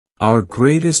Our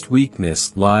greatest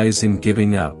weakness lies in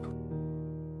giving up.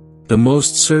 The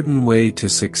most certain way to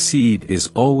succeed is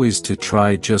always to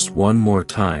try just one more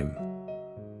time.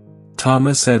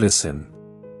 Thomas Edison.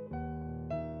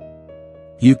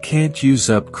 You can't use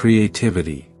up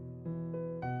creativity.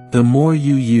 The more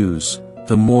you use,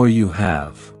 the more you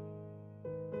have.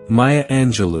 Maya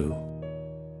Angelou.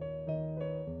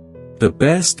 The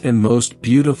best and most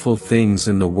beautiful things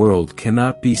in the world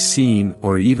cannot be seen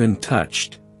or even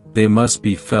touched, they must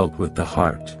be felt with the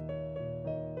heart.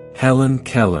 Helen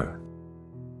Keller.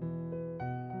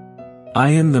 I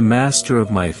am the master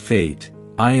of my fate,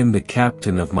 I am the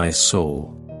captain of my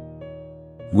soul.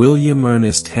 William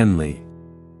Ernest Henley.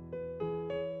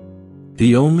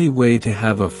 The only way to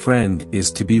have a friend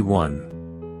is to be one.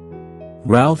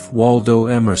 Ralph Waldo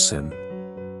Emerson.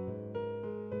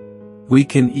 We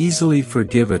can easily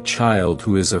forgive a child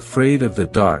who is afraid of the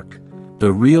dark.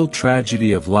 The real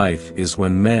tragedy of life is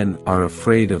when men are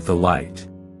afraid of the light.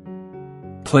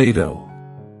 Plato.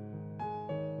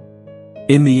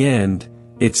 In the end,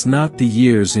 it's not the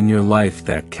years in your life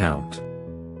that count.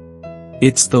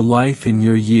 It's the life in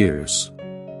your years.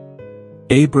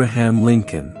 Abraham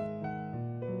Lincoln.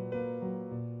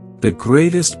 The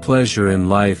greatest pleasure in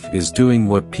life is doing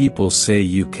what people say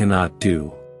you cannot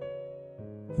do.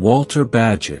 Walter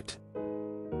Bagehot.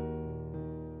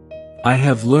 I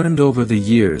have learned over the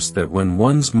years that when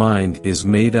one's mind is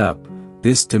made up,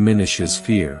 this diminishes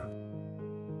fear.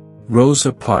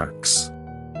 Rosa Parks.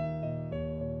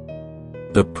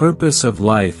 The purpose of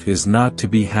life is not to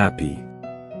be happy.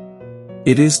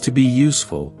 It is to be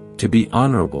useful, to be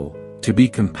honorable, to be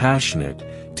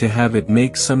compassionate, to have it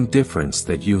make some difference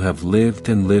that you have lived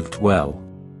and lived well.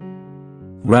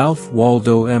 Ralph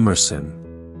Waldo Emerson.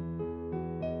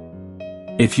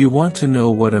 If you want to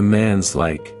know what a man's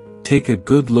like, take a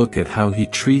good look at how he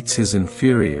treats his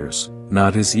inferiors,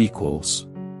 not his equals.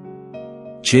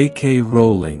 J.K.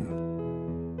 Rowling.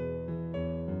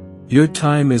 Your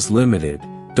time is limited,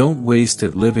 don't waste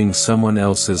it living someone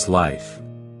else's life.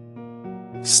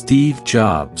 Steve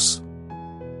Jobs.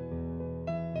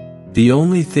 The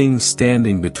only thing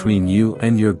standing between you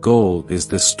and your goal is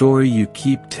the story you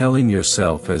keep telling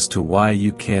yourself as to why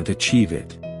you can't achieve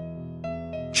it.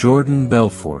 Jordan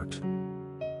Belfort.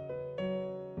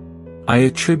 I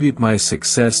attribute my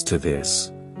success to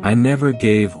this, I never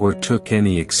gave or took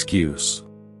any excuse.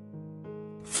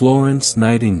 Florence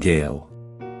Nightingale.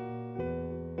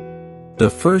 The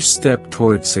first step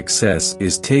toward success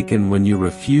is taken when you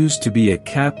refuse to be a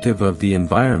captive of the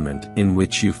environment in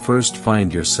which you first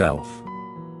find yourself.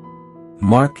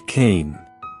 Mark Cain.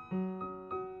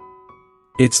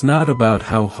 It's not about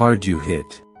how hard you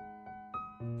hit.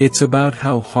 It's about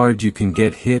how hard you can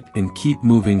get hit and keep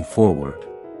moving forward.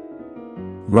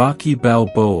 Rocky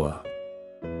Balboa.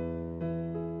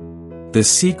 The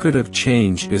secret of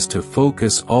change is to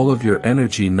focus all of your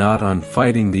energy not on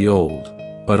fighting the old,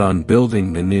 but on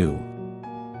building the new.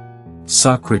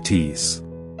 Socrates.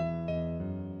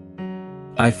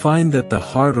 I find that the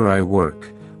harder I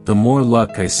work, the more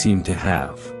luck I seem to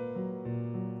have.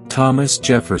 Thomas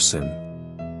Jefferson.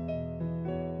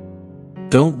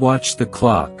 Don't watch the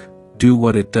clock, do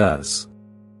what it does.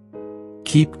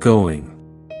 Keep going.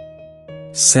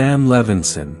 Sam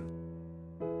Levinson.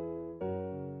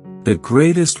 The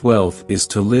greatest wealth is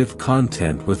to live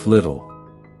content with little.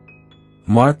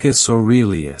 Marcus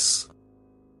Aurelius.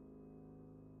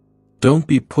 Don't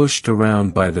be pushed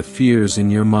around by the fears in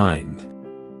your mind.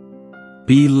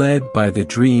 Be led by the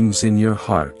dreams in your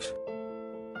heart.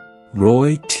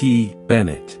 Roy T.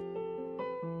 Bennett.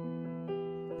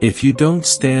 If you don't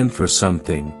stand for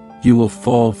something, you will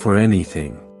fall for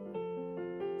anything.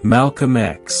 Malcolm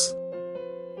X.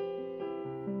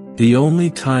 The only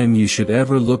time you should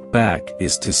ever look back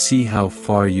is to see how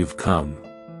far you've come.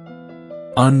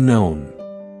 Unknown.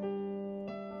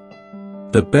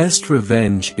 The best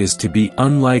revenge is to be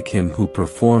unlike him who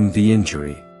performed the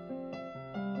injury.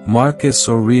 Marcus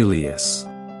Aurelius.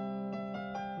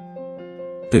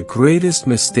 The greatest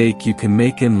mistake you can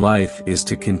make in life is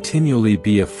to continually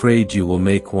be afraid you will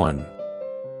make one.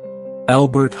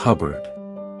 Albert Hubbard.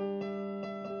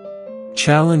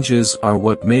 Challenges are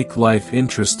what make life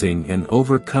interesting, and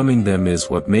overcoming them is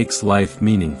what makes life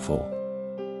meaningful.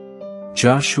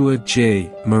 Joshua J.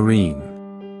 Marine.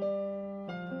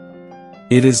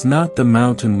 It is not the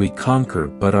mountain we conquer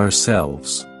but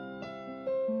ourselves.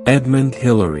 Edmund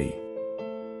Hillary.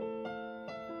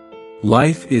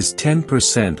 Life is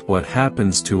 10% what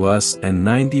happens to us and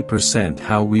 90%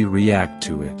 how we react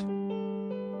to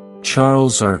it.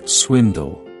 Charles R.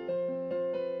 Swindoll.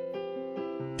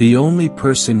 The only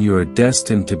person you are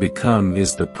destined to become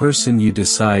is the person you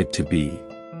decide to be.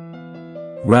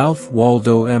 Ralph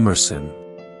Waldo Emerson.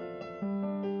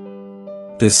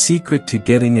 The secret to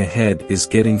getting ahead is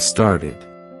getting started.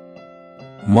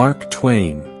 Mark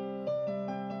Twain.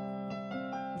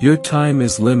 Your time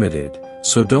is limited,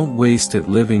 so don't waste it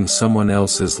living someone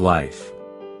else's life.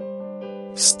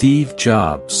 Steve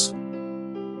Jobs.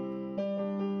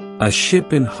 A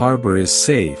ship in harbor is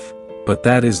safe, but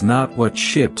that is not what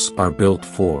ships are built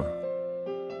for.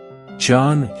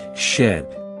 John Shedd.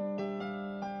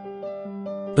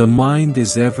 The mind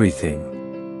is everything.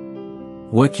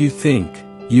 What you think,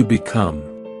 you become.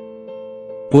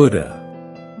 Buddha.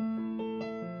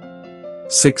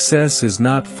 Success is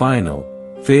not final,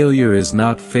 failure is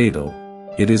not fatal,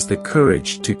 it is the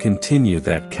courage to continue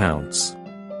that counts.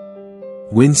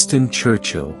 Winston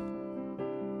Churchill.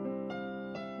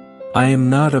 I am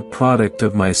not a product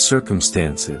of my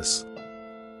circumstances.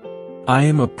 I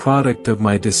am a product of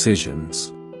my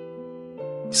decisions.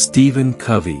 Stephen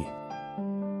Covey.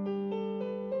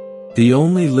 The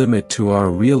only limit to our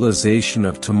realization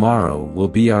of tomorrow will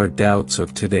be our doubts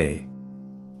of today.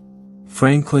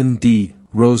 Franklin D.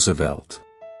 Roosevelt.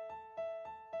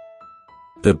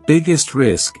 The biggest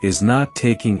risk is not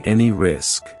taking any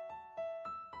risk.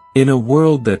 In a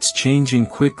world that's changing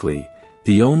quickly,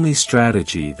 the only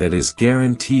strategy that is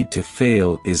guaranteed to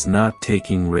fail is not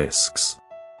taking risks.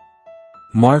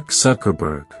 Mark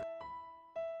Zuckerberg.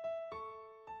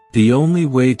 The only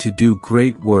way to do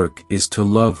great work is to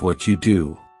love what you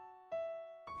do.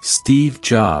 Steve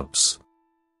Jobs.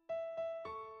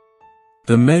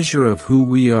 The measure of who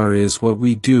we are is what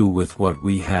we do with what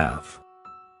we have.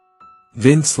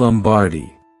 Vince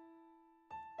Lombardi.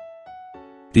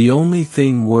 The only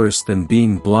thing worse than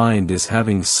being blind is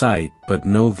having sight but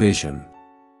no vision.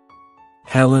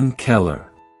 Helen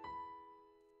Keller.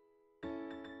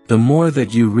 The more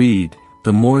that you read,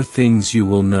 the more things you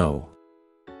will know.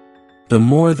 The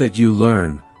more that you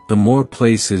learn, the more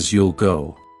places you'll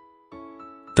go.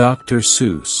 Dr.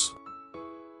 Seuss.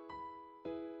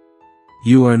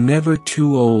 You are never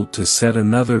too old to set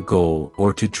another goal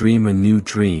or to dream a new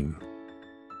dream.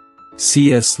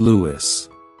 C.S. Lewis.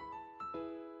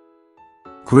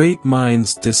 Great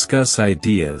minds discuss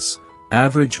ideas,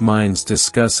 average minds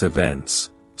discuss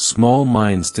events, small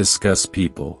minds discuss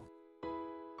people.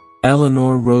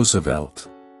 Eleanor Roosevelt.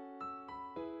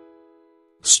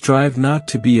 Strive not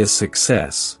to be a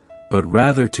success, but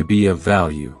rather to be of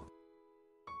value.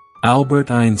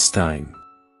 Albert Einstein.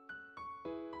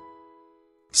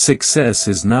 Success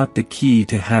is not the key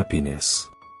to happiness.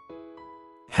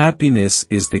 Happiness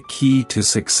is the key to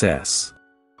success.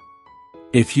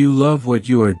 If you love what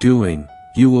you are doing,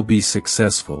 you will be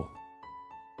successful.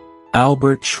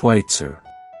 Albert Schweitzer.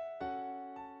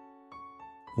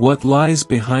 What lies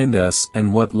behind us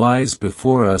and what lies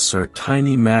before us are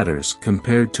tiny matters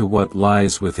compared to what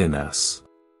lies within us.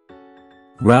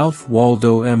 Ralph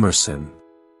Waldo Emerson.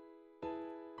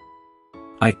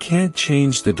 I can't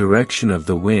change the direction of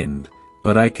the wind,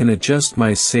 but I can adjust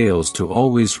my sails to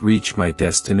always reach my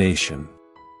destination.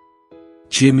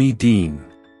 Jimmy Dean.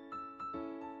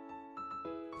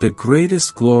 The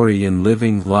greatest glory in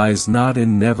living lies not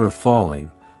in never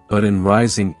falling, but in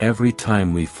rising every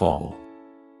time we fall.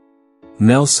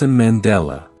 Nelson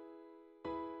Mandela.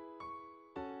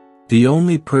 The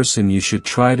only person you should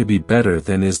try to be better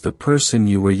than is the person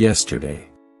you were yesterday.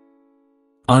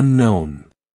 Unknown.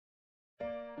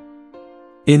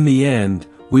 In the end,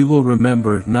 we will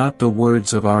remember not the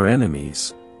words of our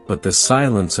enemies, but the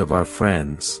silence of our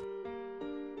friends.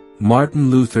 Martin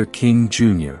Luther King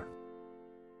Jr.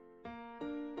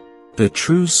 The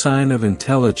true sign of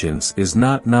intelligence is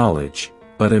not knowledge,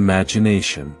 but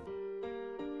imagination.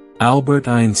 Albert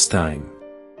Einstein.